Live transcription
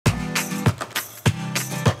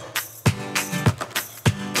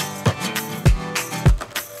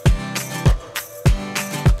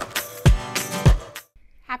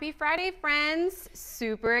Happy Friday, friends.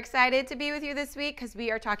 Super excited to be with you this week because we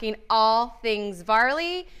are talking all things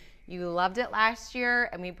Varley. You loved it last year,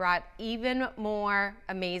 and we brought even more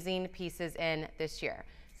amazing pieces in this year.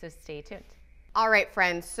 So stay tuned. All right,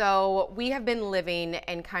 friends, so we have been living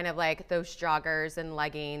in kind of like those joggers and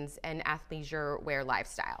leggings and athleisure wear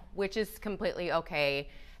lifestyle, which is completely okay,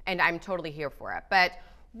 and I'm totally here for it. But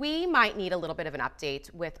we might need a little bit of an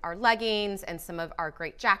update with our leggings and some of our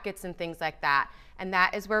great jackets and things like that. And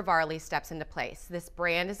that is where Varley steps into place. This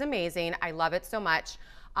brand is amazing. I love it so much.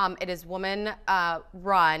 It is woman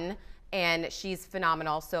run, and she's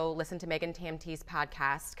phenomenal. So listen to Megan Tamte's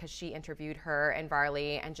podcast because she interviewed her and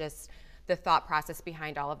Varley and just the thought process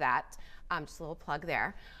behind all of that. Just a little plug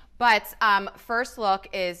there. But first look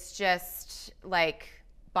is just like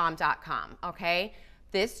bomb.com, okay?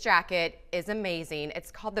 This jacket is amazing.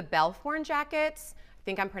 It's called the Belfourn jacket. I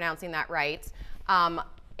think I'm pronouncing that right.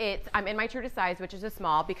 I'm in my true to size, which is a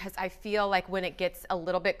small, because I feel like when it gets a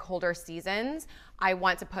little bit colder seasons, I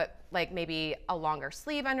want to put like maybe a longer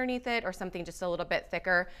sleeve underneath it or something just a little bit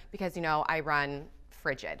thicker because, you know, I run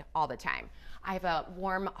frigid all the time. I have a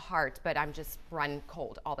warm heart, but I'm just run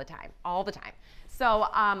cold all the time. So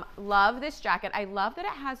love this jacket. I love that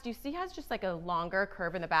it has, do you see it has just like a longer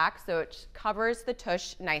curve in the back, so it covers the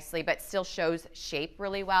tush nicely, but still shows shape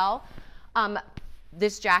really well.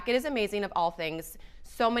 This jacket is amazing of all things.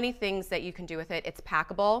 So many things that you can do with it. It's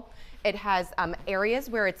packable. It has areas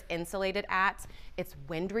where it's insulated at. It's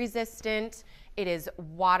wind resistant. It is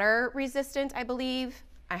water resistant, I believe.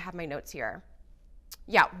 I have my notes here.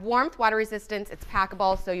 Yeah, warmth, water resistance. It's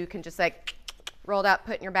packable, so you can just like roll it up,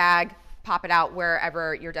 put it in your bag, pop it out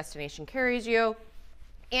wherever your destination carries you.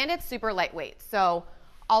 And it's super lightweight. So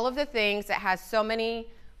all of the things, it has so many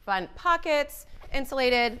fun pockets,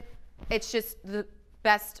 insulated. It's just the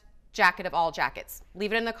best jacket of all jackets.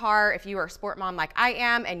 Leave it in the car if you are a sport mom like I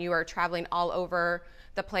am and you are traveling all over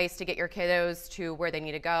the place to get your kiddos to where they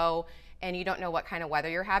need to go and you don't know what kind of weather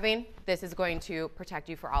you're having. This is going to protect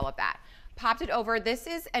you for all of that. Popped it over. This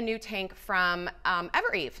is a new tank from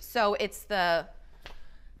Evereve. So it's the,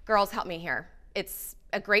 girls help me here. It's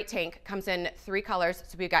a great tank, comes in 3 colors.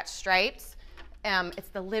 So we've got stripes. It's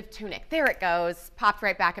the Live Tunic. There it goes. Popped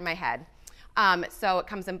right back in my head. So it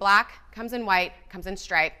comes in black, comes in white, comes in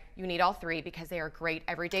stripe. You need all 3 because they are great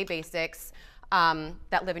everyday basics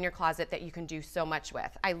that live in your closet that you can do so much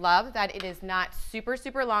with. I love that it is not super,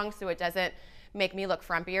 super long, so it doesn't make me look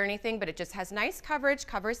frumpy or anything, but it just has nice coverage,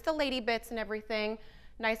 covers the lady bits and everything,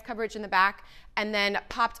 nice coverage in the back. And then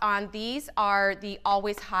popped on, these are the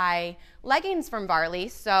Always High leggings from Varley.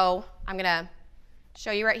 So I'm gonna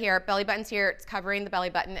show you right here, belly button's here, it's covering the belly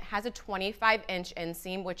button. It has a 25-inch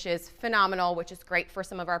inseam, which is phenomenal, which is great for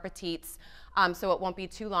some of our petites, so it won't be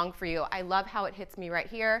too long for you. I love how it hits me right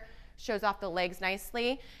here, shows off the legs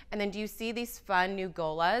nicely. And then do you see these fun new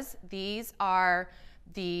Golas? These are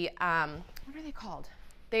the, what are they called?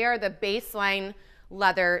 They are the baseline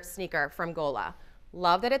leather sneaker from Gola.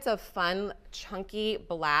 Love that it's a fun, chunky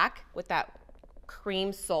black with that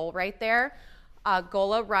cream sole right there.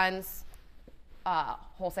 Gola runs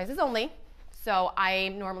whole sizes only. So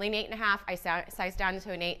I'm normally an 8.5. I size down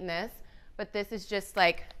to an 8 in this, but this is just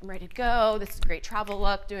like, I'm ready to go. This is a great travel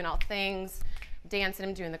look, doing all things, dancing,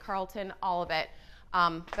 I'm doing the Carlton, all of it.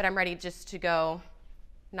 But I'm ready just to go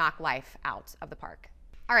knock life out of the park.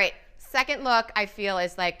 All right, second look I feel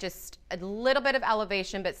is like just a little bit of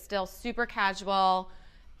elevation, but still super casual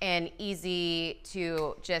and easy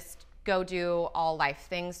to just go do all life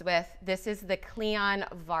things with. This is the Cleon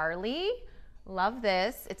Varley. Love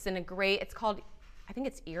this. It's in a great, it's called, I think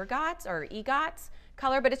it's Ergot or Egot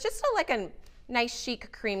color, but it's just like a nice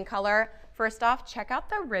chic cream color. First off, check out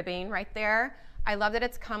the ribbing right there. I love that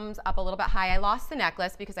it comes up a little bit high. I lost the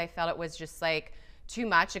necklace because I felt it was just like too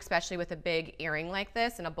much, especially with a big earring like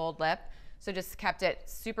this and a bold lip. So just kept it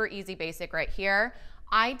super easy, basic right here.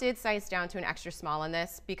 I did size down to an extra small in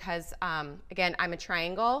this because, again, I'm a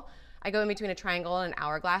triangle. I go in between a triangle and an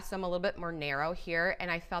hourglass, so I'm a little bit more narrow here, and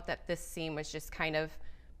I felt that this seam was just kind of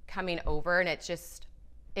coming over, and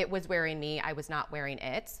it was wearing me. I was not wearing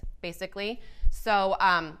it, basically. So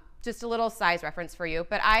just a little size reference for you,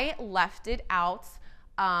 but I left it out,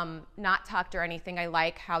 not tucked or anything. I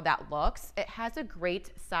like how that looks. It has a great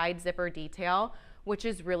side zipper detail, which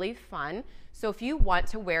is really fun. So if you want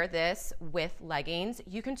to wear this with leggings,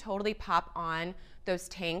 you can totally pop on those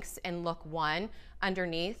tanks and look one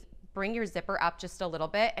underneath. Bring your zipper up just a little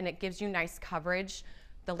bit and it gives you nice coverage,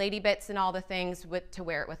 the lady bits and all the things to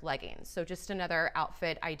wear it with leggings. So just another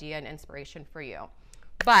outfit idea and inspiration for you.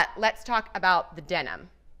 But let's talk about the denim.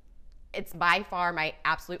 It's by far my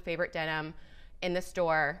absolute favorite denim. in the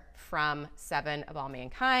store from Seven of All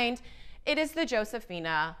Mankind. It is the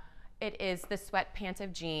Josephina. It is the sweatpants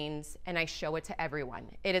of jeans, and I show it to everyone.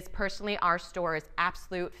 It is personally our store's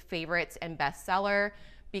absolute favorite and bestseller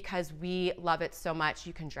because we love it so much.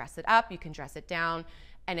 You can dress it up, you can dress it down,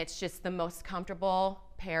 and it's just the most comfortable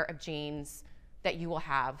pair of jeans that you will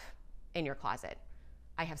have in your closet.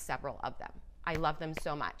 I have several of them. I love them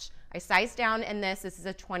so much. I sized down in this. This is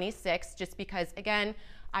a 26 just because, again,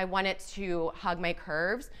 I want it to hug my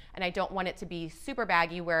curves, and I don't want it to be super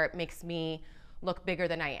baggy where it makes me look bigger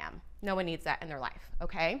than I am. No one needs that in their life,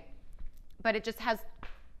 okay? But it just has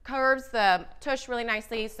curves the tush really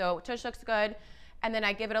nicely, so tush looks good. And then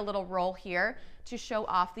I give it a little roll here to show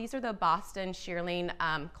off. These are the Boston shearling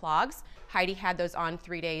clogs. Heidi had those on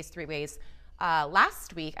 3 days, 3 ways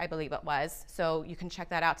last week, I believe it was. So you can check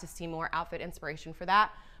that out to see more outfit inspiration for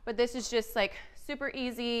that. But this is just like super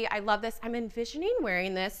easy. I love this. I'm envisioning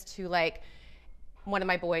wearing this to like one of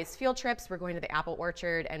my boys' field trips. We're going to the apple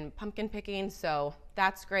orchard and pumpkin picking, so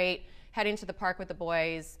that's great. Heading to the park with the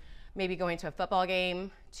boys, maybe going to a football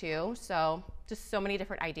game too. So just so many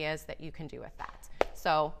different ideas that you can do with that.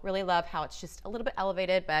 So really love how it's just a little bit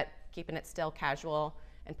elevated, but keeping it still casual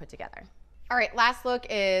and put together. All right, last look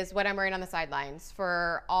is what I'm wearing on the sidelines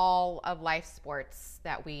for all of life sports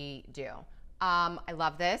that we do. I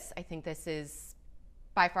love this. I think this is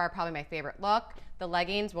by far probably my favorite look. The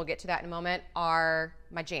leggings, we'll get to that in a moment, are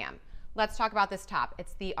my jam. Let's talk about this top.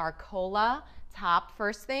 It's the Arcola top.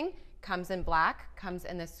 First thing, comes in black, comes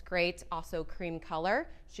in this great also cream color.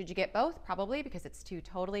 Should you get both? Probably, because it's two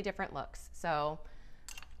totally different looks. So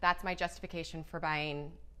that's my justification for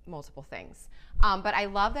buying multiple things. But I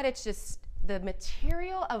love that it's just, the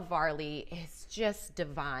material of Varley is just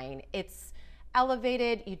divine. It's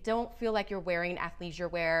elevated. You don't feel like you're wearing athleisure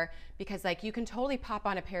wear because like you can totally pop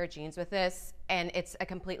on a pair of jeans with this and it's a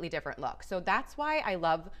completely different look. So that's why I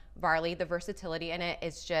love Varley. The versatility in it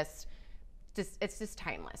is just it's just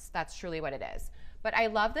timeless. That's truly what it is. But I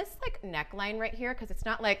love this like neckline right here because it's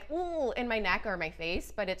not like ooh in my neck or my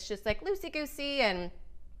face, but it's just like loosey-goosey and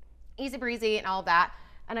easy breezy and all of that.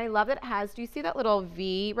 And I love that it has, do you see that little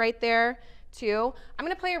V right there too? I'm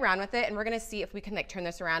gonna play around with it and we're gonna see if we can like turn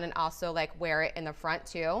this around and also like wear it in the front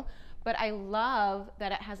too. But I love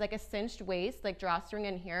that it has like a cinched waist, like drawstring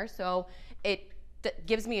in here. So it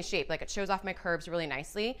gives me a shape, like it shows off my curves really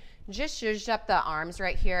nicely. Just zhuzhed up the arms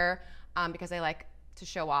right here because I like to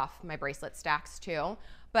show off my bracelet stacks too.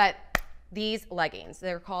 But these leggings,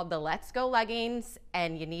 they're called the Let's Go leggings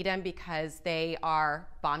and you need them because they are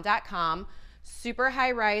bomb.com. Super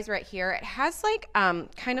high rise right here. It has like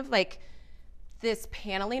kind of like this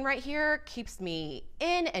paneling right here keeps me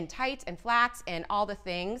in and tight and flat and all the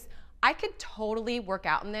things. I could totally work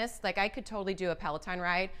out in this. Like I could totally do a Peloton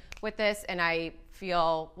ride with this and I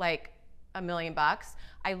feel like $1,000,000.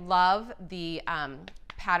 I love the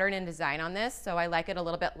pattern and design on this. So I like it a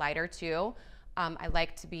little bit lighter too. I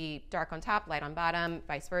like to be dark on top, light on bottom,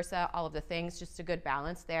 vice versa, all of the things, just a good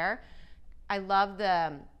balance there. I love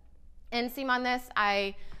the inseam on this.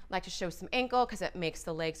 I like to show some ankle because it makes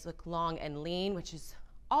the legs look long and lean, which is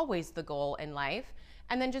always the goal in life.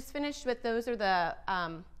 And then just finished with, those are the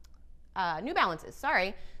New Balances,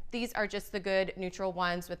 sorry. These are just the good neutral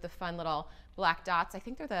ones with the fun little black dots. I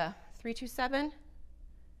think they're the 327.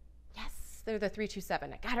 Yes, they're the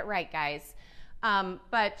 327. I got it right, guys.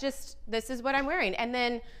 But just, this is what I'm wearing. And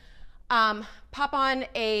then pop on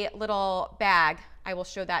a little bag. I will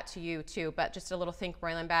show that to you too, but just a little Think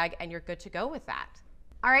Royland bag and you're good to go with that.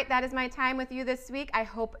 All right, that is my time with you this week. I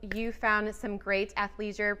hope you found some great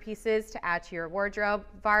athleisure pieces to add to your wardrobe.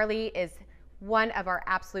 Varley is one of our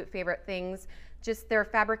absolute favorite things. Just their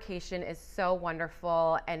fabrication is so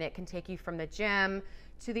wonderful and it can take you from the gym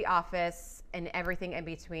to the office and everything in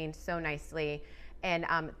between so nicely. And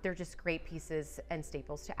they're just great pieces and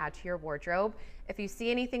staples to add to your wardrobe. If you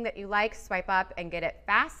see anything that you like, swipe up and get it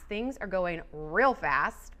fast. Things are going real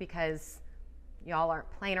fast because y'all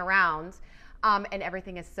aren't playing around. And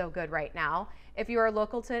everything is so good right now. If you are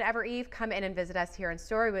local to Ever Eve, come in and visit us here in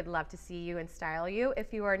store. We would love to see you and style you.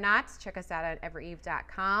 If you are not, check us out at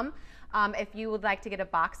evereve.com. If you would like to get a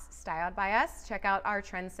box styled by us, check out our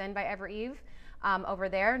Trendsend by Ever Eve over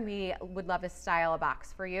there, and we would love to style a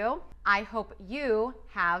box for you. I hope you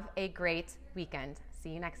have a great weekend. See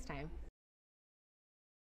you next time.